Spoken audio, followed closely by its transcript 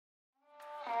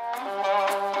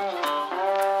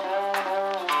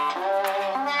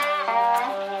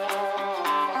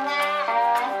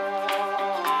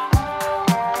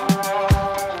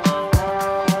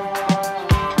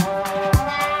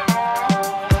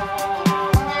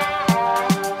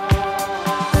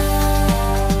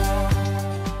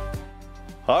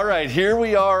right, here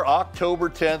we are, October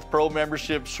 10th, Pro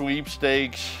Membership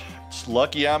Sweepstakes. It's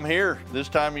lucky I'm here. This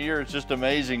time of year, it's just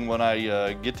amazing when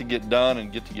I get to get done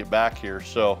and get to get back here.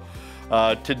 So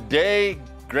today,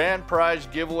 grand prize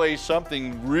giveaway,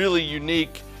 something really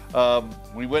unique.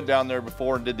 We went down there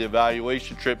before and did the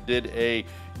evaluation trip, did a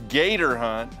gator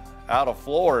hunt out of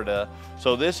Florida.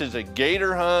 So this is a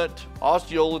gator hunt,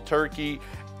 Osceola turkey,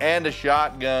 and a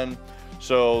shotgun.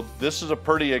 So this is a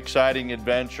pretty exciting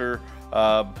adventure.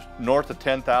 North of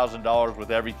 $10,000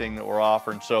 with everything that we're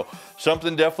offering. So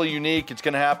something definitely unique. It's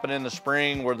going to happen in the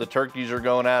spring where the turkeys are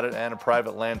going at it, and a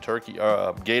private land turkey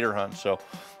gator hunt. So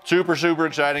super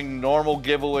exciting. Normal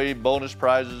giveaway, bonus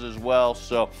prizes as well.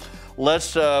 So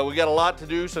let's we got a lot to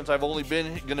do since I've only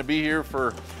been going to be here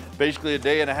for basically a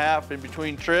day and a half in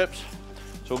between trips.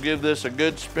 So we'll give this a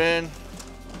good spin,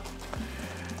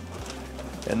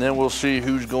 and then we'll see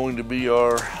who's going to be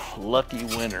our lucky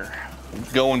winner.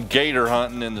 Going gator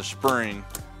hunting in the spring.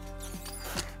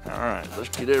 All right, let's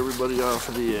get everybody off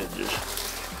of the edges.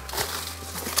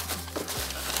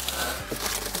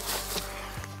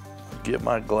 Get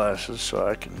my glasses so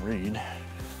I can read.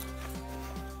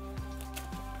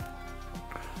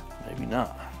 Maybe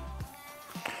not.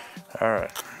 All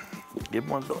right, get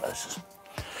my glasses.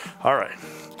 All right,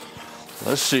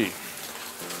 let's see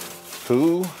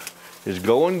who is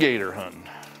going gator hunting.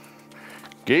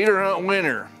 Gator hunt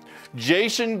winner,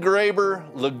 Jason Graber,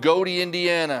 Lagodi,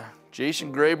 Indiana.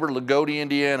 Jason Graber, Lagodi,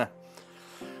 Indiana.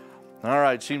 All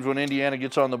right, seems when Indiana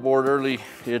gets on the board early,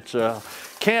 it's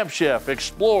Camp Chef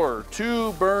Explorer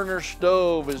 2-burner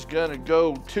stove is gonna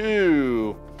go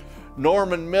to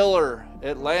Norman Miller,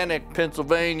 Atlantic,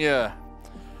 Pennsylvania.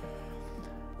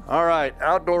 All right,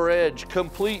 Outdoor Edge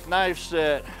complete knife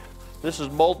set. This is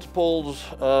multiples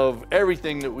of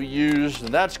everything that we use,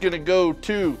 and that's gonna go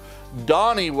to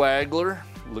Donnie Wagler,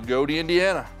 Lagodi,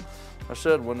 Indiana. I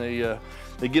said when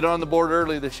they get on the board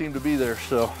early, they seem to be there.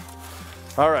 So,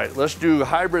 all right, let's do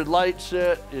hybrid light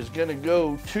set is gonna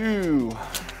go to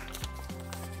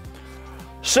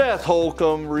Seth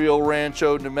Holcomb, Rio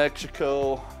Rancho, New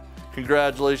Mexico.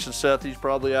 Congratulations, Seth. He's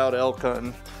probably out elk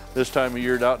hunting this time of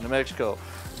year out in New Mexico.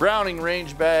 Browning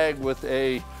range bag with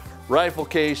a rifle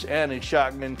case and a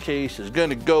shotgun case is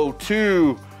gonna go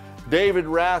to David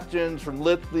Rathjens from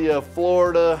Lithia,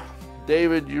 Florida.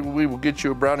 David, we will get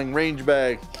you a Browning range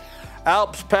bag.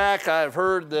 Alps pack, I've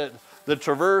heard that the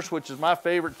Traverse, which is my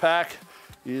favorite pack,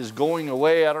 is going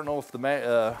away. I don't know if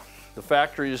the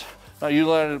factory is not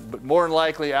utilizing it, but more than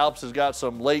likely Alps has got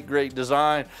some late great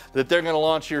design that they're gonna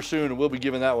launch here soon, and we'll be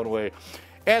giving that one away.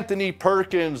 Anthony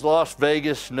Perkins, Las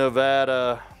Vegas,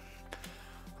 Nevada.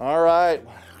 All right,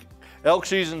 elk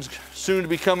season's soon to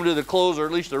be coming to the close, or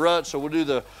at least the rut, so we'll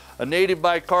do a native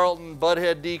by Carlton,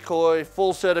 budhead decoy,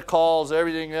 full set of calls,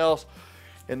 everything else.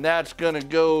 And that's gonna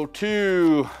go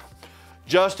to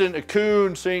Justin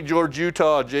Akun, St. George,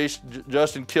 Utah.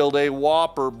 Justin killed a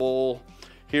whopper bull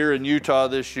here in Utah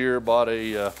this year, bought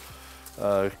a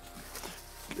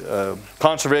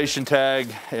conservation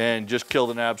tag and just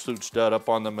killed an absolute stud up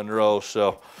on the Monroe.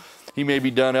 So he may be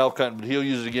done elk hunting, but he'll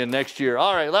use it again next year.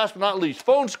 All right, last but not least,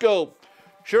 phone scope.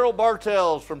 Cheryl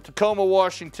Bartels from Tacoma,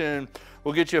 Washington.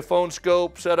 We'll get you a phone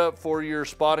scope set up for your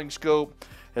spotting scope,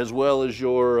 as well as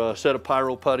your set of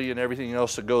pyro putty and everything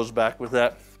else that goes back with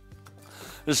that.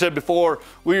 As I said before,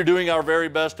 we are doing our very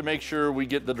best to make sure we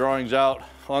get the drawings out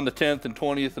on the 10th and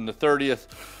 20th and the 30th.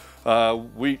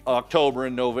 October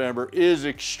and November is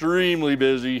extremely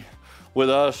busy with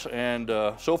us, and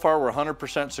so far we're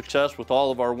 100% success with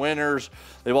all of our winners.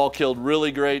 They've all killed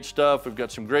really great stuff. We've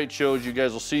got some great shows. You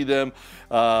guys will see them.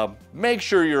 Make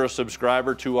sure you're a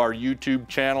subscriber to our YouTube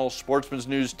channel, Sportsman's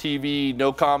News TV,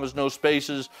 no commas, no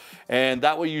spaces, and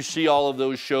that way you see all of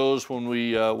those shows when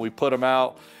we put them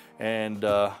out. And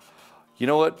you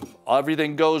know what?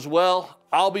 Everything goes well.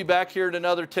 I'll be back here in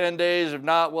another 10 days. If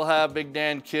not, we'll have Big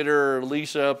Dan Kidder or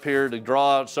Lisa up here to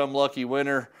draw out some lucky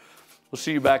winner. We'll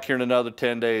see you back here in another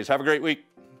 10 days. Have a great week.